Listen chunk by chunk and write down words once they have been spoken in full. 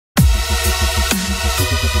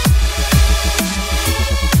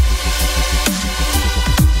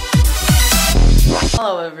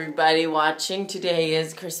Hello everybody watching. Today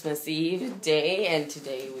is Christmas Eve day and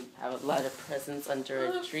today we have a lot of presents under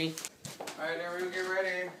a tree. Alright, everyone get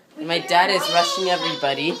ready. And my dad is rushing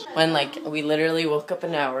everybody when we literally woke up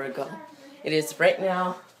an hour ago. It is right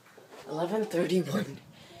now 11:31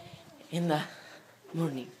 in the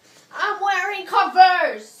morning. I'm wearing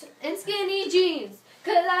Converse and skinny jeans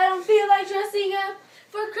because I don't feel like dressing up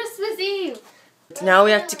for Christmas Eve. Now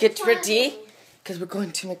we have to get ready because we're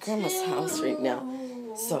going to my grandma's house right now.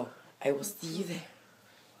 So, I will see you there.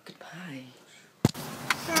 Goodbye.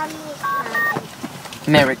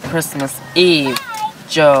 Merry Christmas Eve,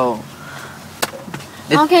 Joe.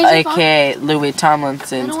 It's aka Louis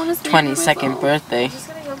Tomlinson's 22nd birthday.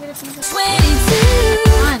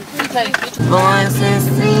 Voices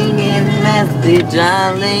singing, messy,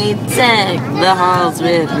 jolly, deck the halls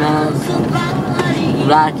with bells,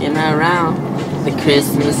 rocking around the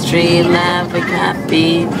Christmas tree, laughing,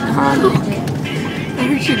 happy, Hanukkah.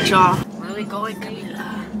 Where's your jaw? Where are we going,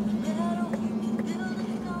 Camila?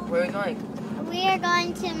 Where are we going? We are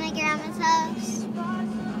going to my grandma's house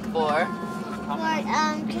For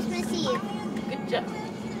Christmas Eve. Good job.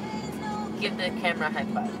 Give the camera a high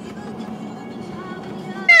five.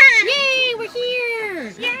 Yay, we're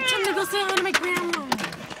here! Yeah. Time to go say hello to my grandma.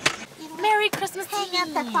 Merry Christmas Eve. Hang up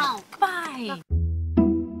the phone. Bye.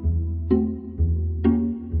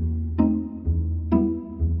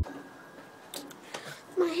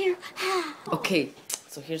 My hair. Okay,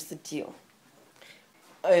 so here's the deal.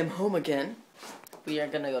 I am home again. We are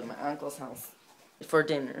gonna go to my uncle's house for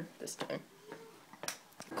dinner this time.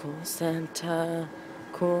 Cool Santa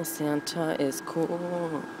is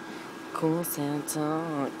cool. Cool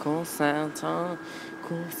Santa, cool Santa,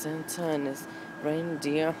 cool Santa and his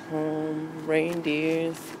reindeer home,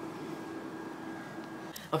 reindeers.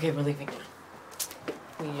 Okay, we're leaving.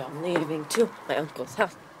 We are leaving to my uncle's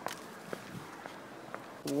house.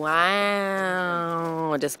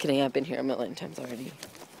 Wow. Just kidding, I've been here a million times already.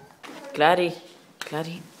 Gladdy, what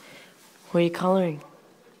are you coloring?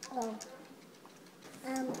 Oh.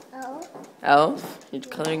 Oh. Elf? You're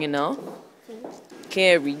coloring an elf?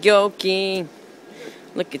 Karaoke.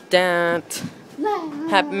 Look at that.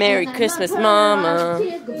 Happy Merry Christmas, Mama.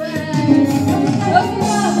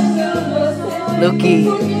 Looky.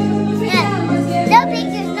 Yeah. No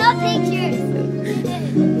pictures, no pictures.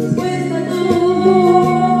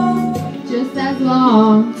 Just as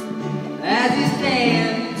long As you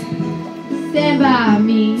stand, stand by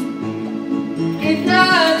me, and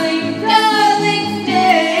darling,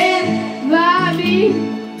 stand by me,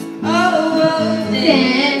 oh,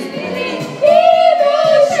 stand.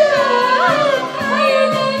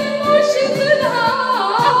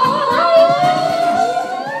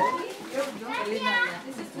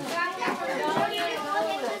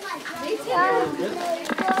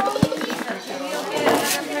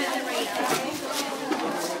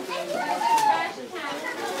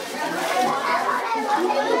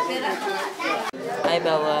 Hi,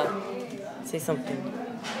 Bella. Say something.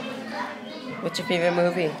 What's your favorite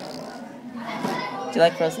movie? Do you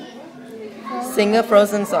like Frozen? Sing a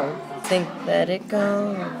Frozen song. Sing, let it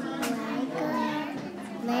go.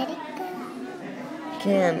 Let it go.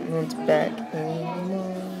 Can't hold back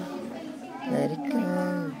anymore. Let it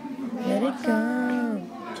go. Let it go.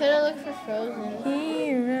 Try to look for Frozen.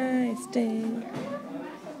 Here I stay.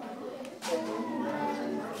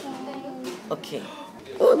 Okay.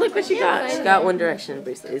 Oh, look what she got. She got One Direction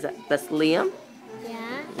bracelet. That's Liam?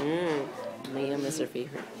 Yeah. Liam is her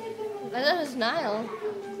favorite. I thought it was Niall.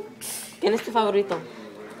 ¿Quién es tu favorito?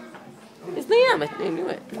 It's Liam. I knew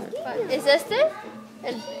it. Is this it?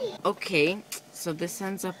 Okay, so this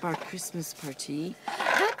ends up our Christmas party.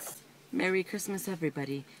 Merry Christmas,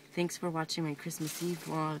 everybody. Thanks for watching my Christmas Eve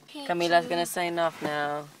vlog. Camila's gonna sign off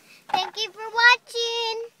now. Thank you for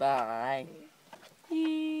watching. Bye.